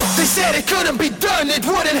said it couldn't be done, it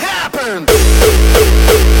wouldn't happen.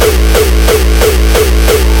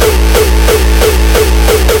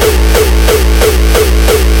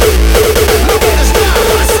 Look at us now,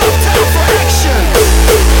 it's up time for action.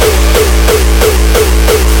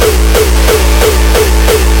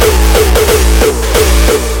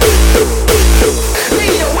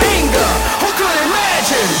 Neo anger, who could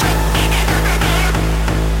imagine?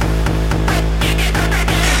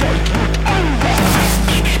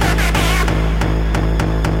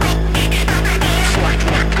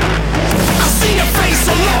 I see your face,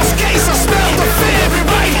 a lost case, I smell the fear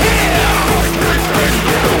right here.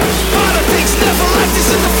 Politics never like this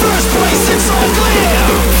in the first place, it's all clear.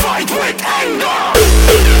 Fight with anger.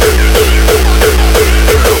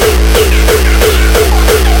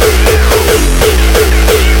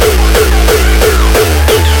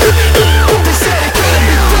 They said it couldn't be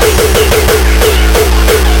done.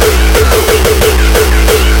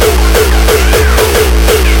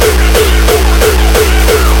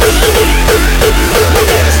 Look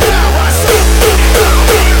at us now, I see.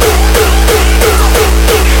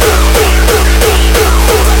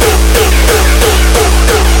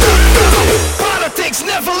 Politics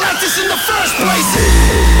never liked this in the first place.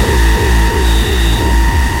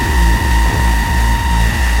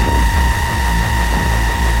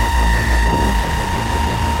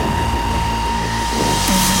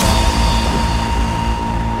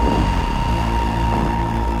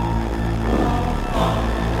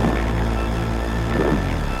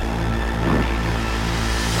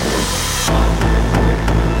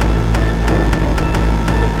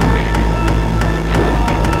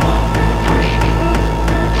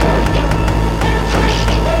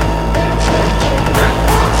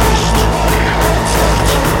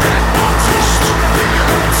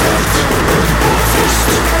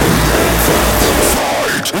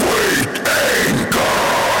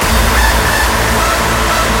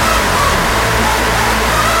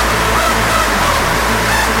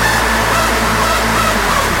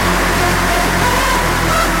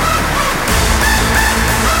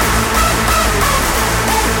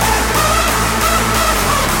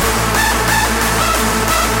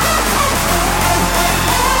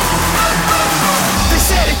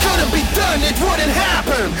 It wouldn't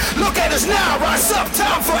happen. Look at us now, rise up,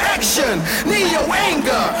 time for action. Neo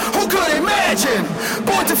anger, who could imagine?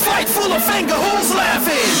 Born to fight, full of anger, who's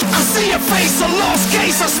laughing? I see your face, a lost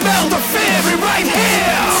case, I smell the fear right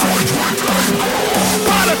here.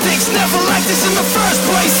 Politics never liked this in the first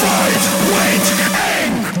place. Fight with anger.